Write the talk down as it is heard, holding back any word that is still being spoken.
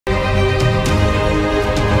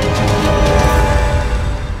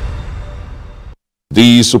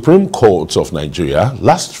The Supreme Court of Nigeria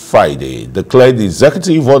last Friday declared the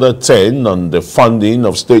Executive Order 10 on the funding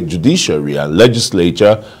of state judiciary and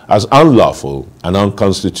legislature as unlawful and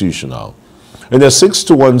unconstitutional. In a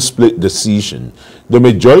 6-to-1 split decision, the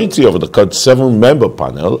majority of the court's 7-member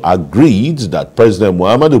panel agreed that President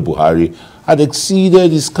Muhammadu Buhari had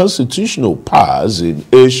exceeded his constitutional powers in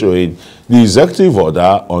issuing the executive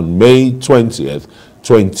order on May 20th,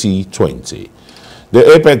 2020.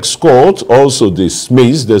 The Apex Court also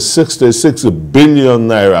dismissed the 66 billion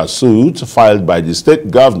naira suit filed by the state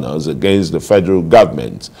governors against the federal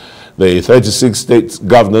government. The 36 state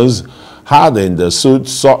governors had in the suit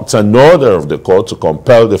sought an order of the court to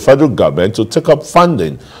compel the federal government to take up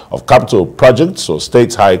funding of capital projects for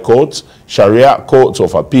state high courts, Sharia Court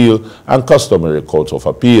of Appeal, and customary Court of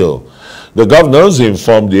Appeal. The governors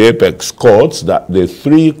informed the Apex Courts that the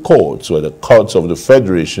 3 courts were the courts of the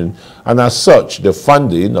Federation, and as such, the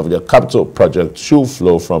funding of their capital project should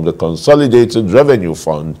flow from the Consolidated Revenue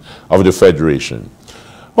Fund of the Federation.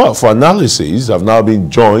 Well, for analysis, I've now been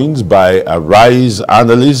joined by a RISE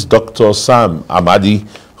analyst, Dr. Sam Amadi,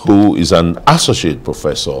 who is an associate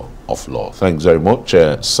professor of law. Thanks very much,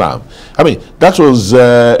 Sam. I mean, that was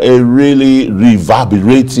a really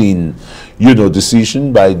reverberating,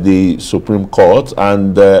 decision by the Supreme Court,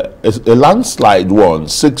 and a landslide one,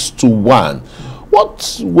 6-to-1.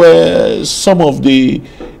 What were some of the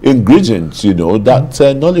ingredients,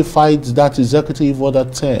 that nullified that Executive Order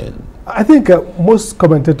 10? I think most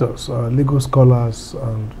commentators, legal scholars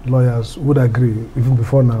and lawyers would agree, even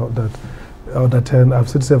before now, that Order 10, I've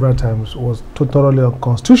said several times, was totally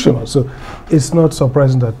unconstitutional. So it's not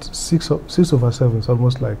surprising that 6 over 7 is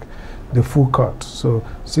almost like the full court. So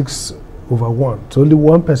 6 over 1. So only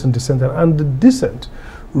one person dissented, and the dissent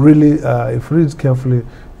really, if you read it carefully,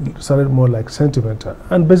 sounded more like sentimental.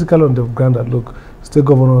 And basically on the ground that, look, state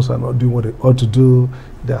governors are not doing what they ought to do.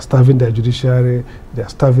 They are starving their judiciary. They are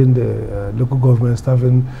starving the local government,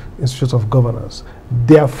 starving institutions of governance.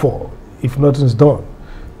 Therefore, if nothing is done,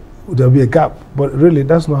 there will be a gap. But really,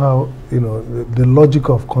 that's not how, the logic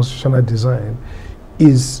of constitutional design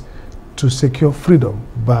is to secure freedom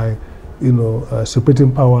by,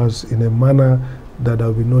 separating powers in a manner that there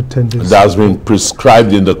will be no tendency. That has been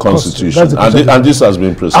prescribed in the Constitution, and this has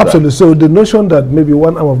been prescribed. Absolutely. So the notion that maybe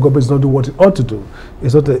one arm of government is not doing what it ought to do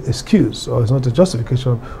is not an excuse, or it's not a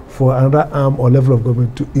justification for another arm or level of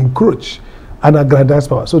government to encroach and aggrandize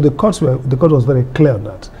power. So the court was very clear on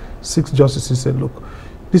that. 6 justices said, look,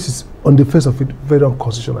 this is on the face of it very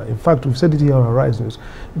unconstitutional. In fact, we've said it here on Rise News,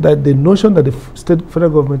 that the notion that the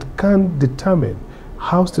federal government can determine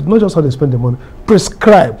how state, not just how they spend the money,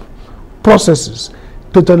 prescribe processes,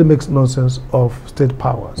 totally makes nonsense of state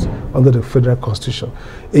powers under the federal constitution.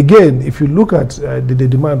 Again, if you look at the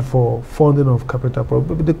demand for funding of capital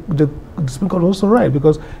projects, the Supreme Court was also right,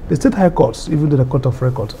 because the state high courts, even the court of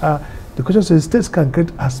records, the question says states can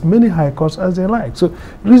create as many high courts as they like. So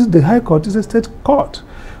the high court is a state court.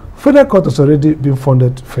 Federal court has already been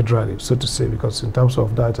funded federally, so to say, because in terms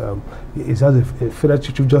of that, it has a federal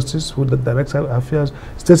chief justice who directs affairs.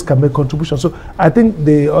 States can make contributions. So I think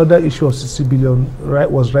the other issue of 60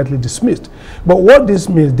 billion was rightly dismissed. But what this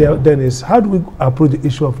means then is, how do we approach the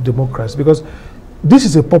issue of democracy? Because this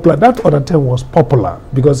is a popular, that Order 10 was popular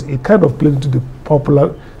because it kind of played into the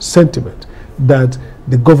popular sentiment that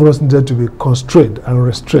the governors needed to be constrained and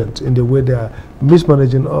restrained in the way they are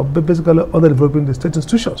mismanaging or basically underdeveloping the state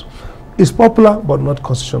institutions. It's popular but not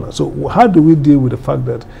constitutional. So how do we deal with the fact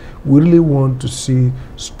that we really want to see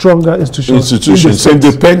stronger institutions,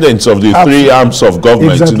 independence of the 3 arms of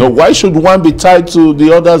government? Exactly. Why should one be tied to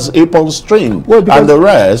the other's apron string and the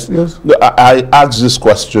rest? Yes. I ask this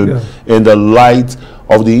question in the light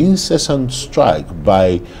of the incessant strike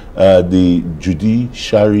by the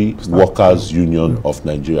Judiciary Workers Union of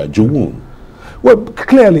Nigeria, JUWUN. Well,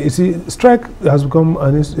 clearly, you see, strike has become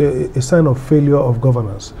a sign of failure of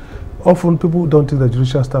governance. Often people don't think that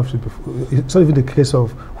judicial staff should be, it's not even the case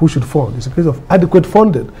of who should fund, it's a case of adequate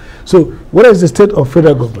funding. So whether it's the state or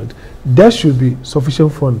federal government, there should be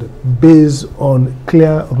sufficient funding based on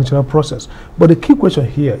clear organizational process. But the key question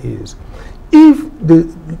here is, if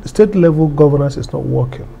the state level governance is not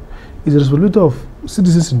working, it's the responsibility of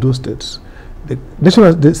citizens in those states. The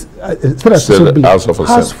national federal assembly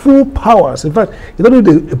has full powers. In fact, it's not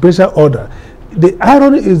only the presidential order. The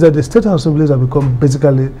irony is that the state assemblies have become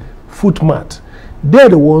basically footmat. They're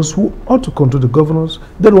the ones who ought to control the governors.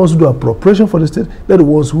 They're the ones who do appropriation for the state. They're the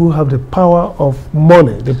ones who have the power of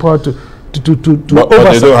money, the power to but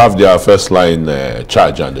they don't have their first line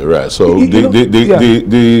charge and the rest. So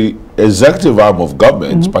the executive arm of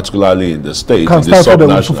government, particularly in the state, can in the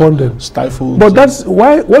subnational, stifle. But that's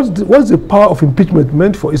why. What's the power of impeachment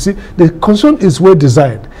meant for? You see, the constitution is well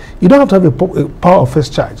designed. You don't have to have a power of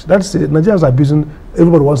first charge. That's Nigerians are abusing.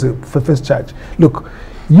 Everybody wants a first charge. Look,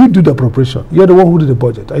 you do the appropriation. You're the one who did the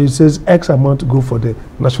budget, and it says X amount to go for the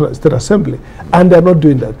National State Assembly, and they're not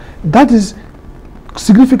doing that. That is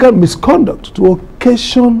significant misconduct to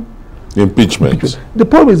occasion impeachment. The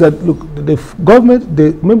problem is that, look, the government,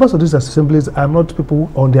 the members of these assemblies are not people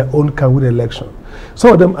who on their own can win election.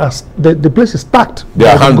 Some of them are, the place is stacked. They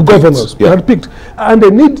are handpicked. Governors. Yeah. Handpicked. And they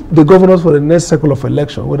need the governors for the next cycle of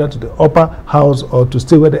election, whether to the upper house or to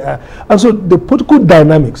stay where they are. And so the political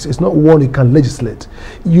dynamics is not one you can legislate.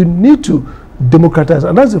 You need to democratize,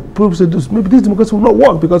 and that's the purpose of this. Maybe this democracy will not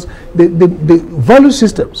work because the value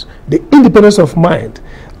systems, the independence of mind,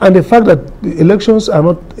 and the fact that the elections are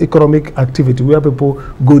not economic activity where people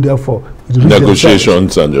go there for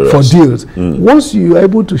negotiations and the rest. For deals. Once you are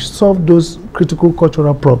able to solve those critical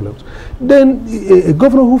cultural problems, then a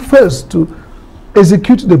governor who fails to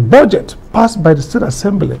execute the budget passed by the State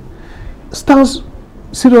Assembly stands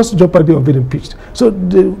serious jeopardy of being impeached. So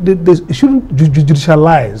it shouldn't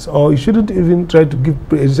judicialize, or you shouldn't even try to give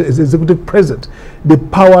executive president the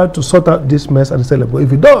power to sort out this mess at the state level.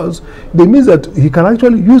 If he does, it means that he can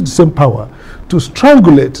actually use the same power to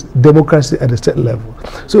strangulate democracy at the state level.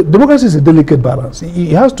 So democracy is a delicate balance. It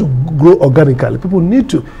has to grow organically. People need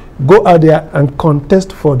to go out there and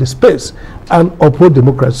contest for the space and uphold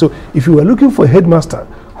democracy. So if you were looking for a headmaster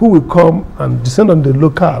who will come and descend on the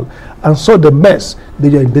locale and sort the mess, they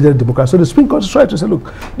are endangered democracy. So the Supreme Court is trying to say,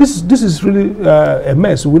 look, this is really a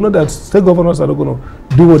mess. We know that state governors are not going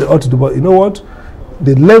to do what they ought to do, but you know what?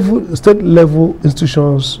 The state level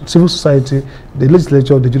institutions, civil society, the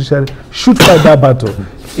legislature, the judiciary should fight that battle.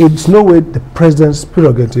 It's no way the president's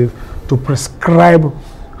prerogative to prescribe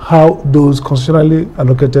how those constitutionally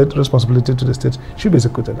allocated responsibility to the state should be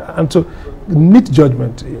executed. And so, neat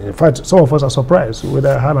judgment. In fact, some of us are surprised whether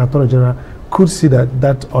an attorney general could see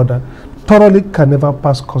that order thoroughly can never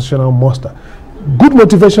pass constitutional muster. Good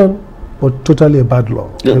motivation, but totally a bad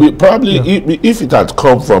law. Yeah, probably, if it had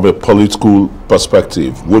come from a political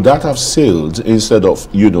perspective, would that have sailed instead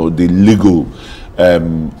of, the legal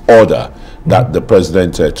order that the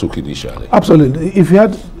president took initially? Absolutely. If you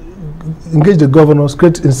had engage the governors,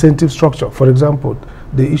 create incentive structure. For example,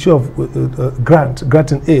 the issue of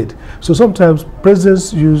granting aid. So sometimes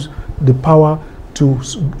presidents use the power to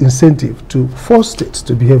incentive, to force states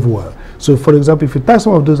to behave well. So for example, if you tie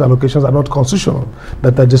some of those allocations are not constitutional,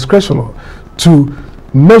 that are discretional, to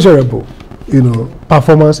measurable,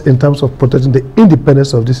 performance in terms of protecting the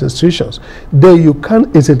independence of these institutions, then you can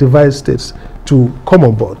incentivize states to come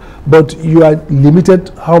on board. But you are limited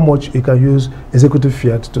how much you can use executive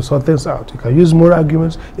fiat to sort things out. You can use moral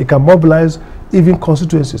arguments, you can mobilize even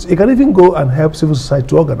constituencies. You can even go and help civil society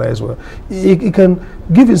to organize well. You can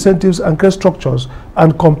give incentives and create structures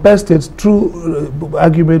and compare states through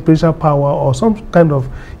argument, presidential power, or some kind of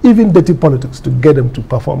even dirty politics to get them to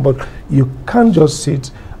perform. But you can't just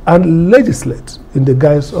sit and legislate in the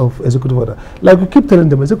guise of executive order. Like we keep telling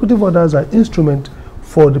them, executive orders are instrument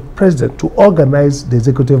for the president to organize the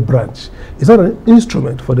executive branch. It's not an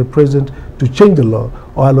instrument for the president to change the law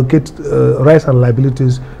or allocate rights and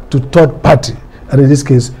liabilities to third party. And in this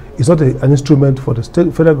case, it's not an instrument for the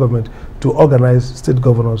federal government to organize state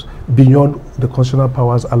governors beyond the constitutional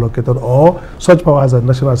powers allocated or such powers that the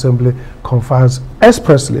National Assembly confers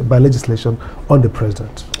expressly by legislation on the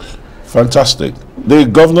president. Fantastic. The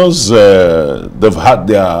governors, they've had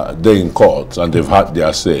their day in court and they've had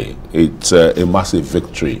their say. It's a massive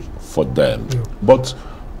victory for them. Yeah. But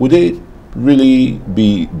would they really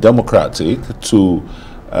be democratic to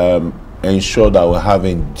ensure that we have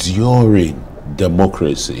enduring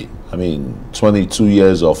democracy? I mean, 22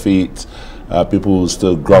 years of it, people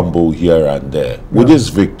still grumble here and there. Yeah. With this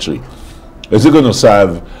victory, is it going to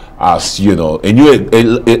serve as, a new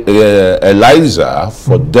Eliza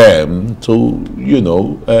for them to,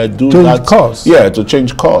 do change that course. Yeah, to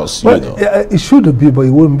change course. Well, it should be, but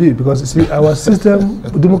it won't be, because you see, our system,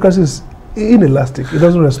 democracy is inelastic. It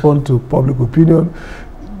doesn't respond to public opinion.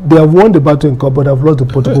 They have won the battle in court, but have lost the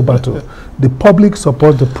political battle. The public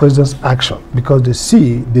supports the president's action because they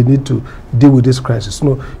see they need to deal with this crisis. It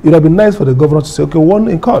would have been nice for the governor to say, okay, won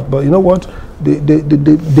in court, but you know what?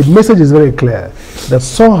 The message is very clear that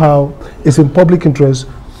somehow it's in public interest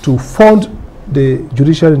to fund the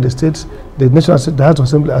judiciary in the states, the national the House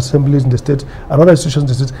of assemblies in the states, and other institutions in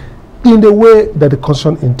the states, in the way that the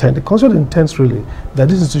Constitution intends. The Constitution intends really that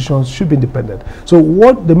these institutions should be independent. So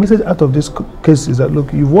what the message out of this case is that,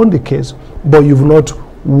 look, you've won the case, but you've not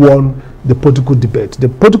won the political debate. The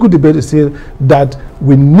political debate is saying that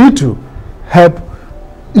we need to help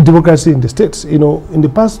democracy in the states. You know, in the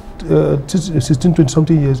past 16, 20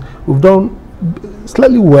 something years, we've done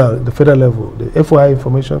slightly well at the federal level. The FOI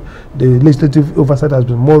information, the legislative oversight has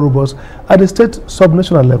been more robust. At the state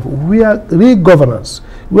subnational level, we are real governance,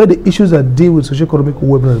 where the issues that deal with socio-economic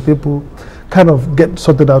well-being of people kind of get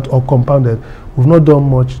sorted out or compounded. We've not done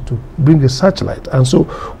much to bring a searchlight. And so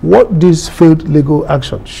what this failed legal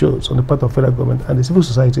action shows on the part of federal government and the civil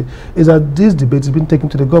society is that this debate has been taken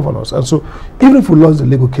to the governors. And so even if we lost the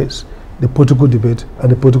legal case, the political debate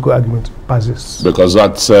and the political argument persists. Because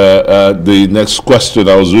that's the next question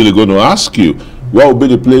I was really going to ask you. What would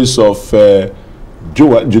be the place of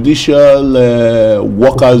Judicial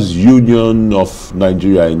Workers Union of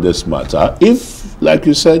Nigeria in this matter if, like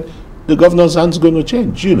you said, the governor's hand's going to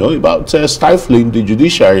change, you know, about stifling the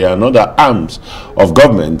judiciary and other arms of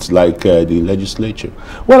government like the legislature?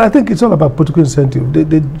 Well, I think it's all about political incentive.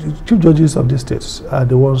 The chief judges of the states are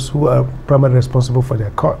the ones who are primarily responsible for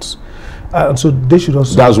their courts. And so they should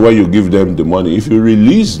also... That's why you give them the money. If you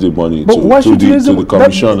release the money to the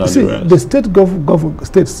commission and the rest. The state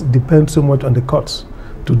states depend so much on the courts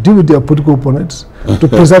to deal with their political opponents, to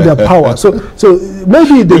preserve their power. So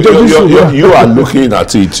maybe the judges... You are looking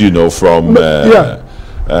at it, you know, from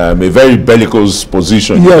a very bellicose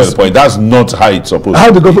position. Yes. Point. That's not how it's supposed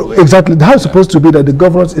to be. Exactly. How it's supposed to be that the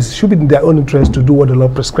governors should be in their own interest to do what the law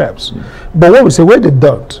prescribes. But what we say, where they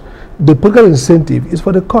don't, the political incentive is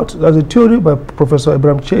for the court. There's a theory by Professor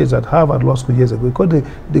Abraham Chase at Harvard Law School years ago called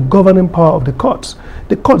the governing power of the courts.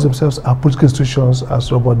 The courts themselves are political institutions,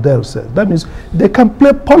 as Robert Dell said. That means they can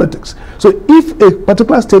play politics. So if a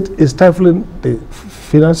particular state is stifling the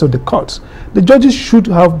finance of the courts, the judges should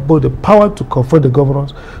have both the power to confront the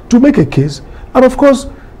governors, to make a case, and of course,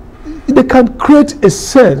 they can create a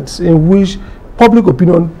sense in which public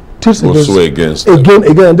opinion against again,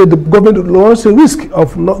 and then the government runs a risk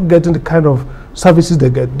of not getting the kind of services they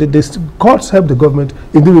get. The courts help the government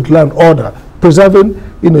in dealing with land order, preserving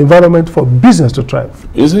environment for business to thrive.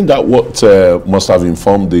 Isn't that what must have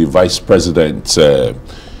informed the vice president's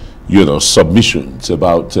submissions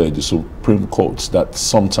about the Supreme Court, that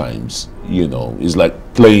sometimes is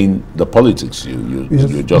like playing the politics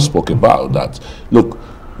you just spoke about? That look,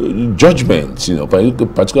 judgments,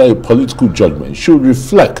 particularly political judgment, should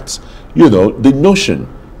reflect, the notion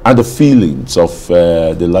and the feelings of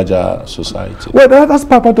the larger society. Well, that's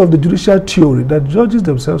part of the judicial theory, that judges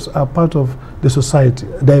themselves are part of the society.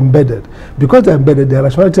 They're embedded. Because they're embedded, their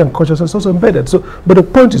rationality and consciousness is also embedded. So, but the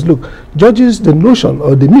point is, look, judges, the notion,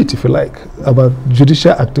 or the myth, if you like, about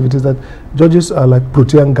judicial activities, that judges are like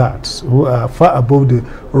Protean guards who are far above the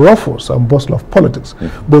ruffles and bustle of politics.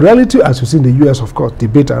 But reality, as we see in the US, of course,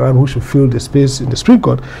 debate around who should fill the space in the Supreme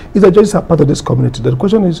Court, is that judges are part of this community. The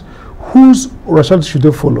question is, whose rationality should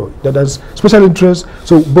they follow? That has special interest.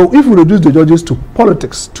 So, but if we reduce the judges to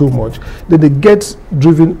politics too much, then they get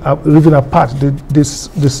driven apart.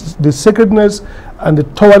 The sacredness and the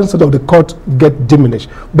tolerance of the court get diminished.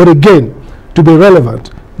 But again, to be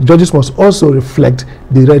relevant, judges must also reflect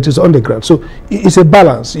the realities on the ground. So it's a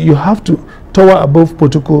balance. You have to tower above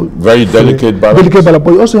political. Very delicate balance. Delicate balance,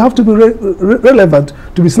 but you also have to be relevant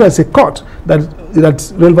to be seen as a court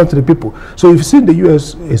that's relevant to the people. So if you see in the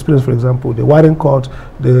U.S. experience, for example, the Warren Court,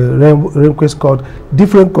 the Rehnquist Court,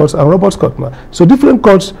 different courts, and Roberts Court now. So different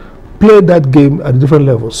courts play that game at different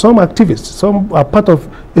levels. Some activists, some are part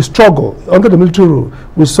of a struggle under the military rule.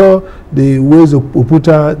 We saw the ways of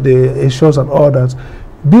Oputa, the Eshos and all that,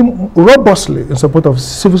 being robustly in support of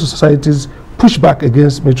civil society's pushback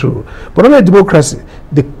against military rule. But under a democracy,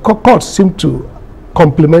 the courts seem to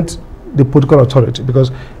complement the political authority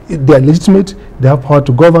because they are legitimate, they have power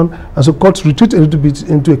to govern, and so courts retreat a little bit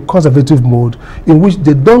into a conservative mode in which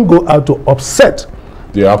they don't go out to upset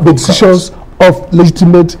the decisions of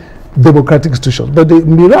legitimate democratic institutions. But the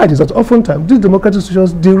mirage is that oftentimes these democratic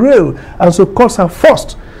institutions derail, and so courts are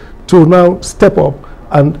forced to now step up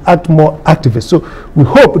and act more activist. So we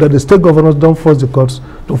hope that the state governors don't force the courts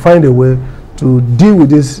to find a way to deal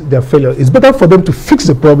with their failure. It's better for them to fix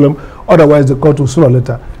the problem, otherwise the court will sooner or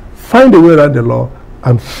later find a way around the law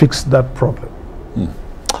and fix that problem.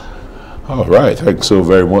 All right, thanks so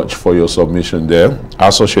very much for your submission there.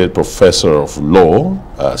 Associate Professor of Law,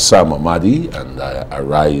 Sam Amadi, and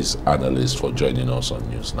Arise analyst for joining us on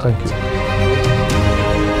News 9. Thank you.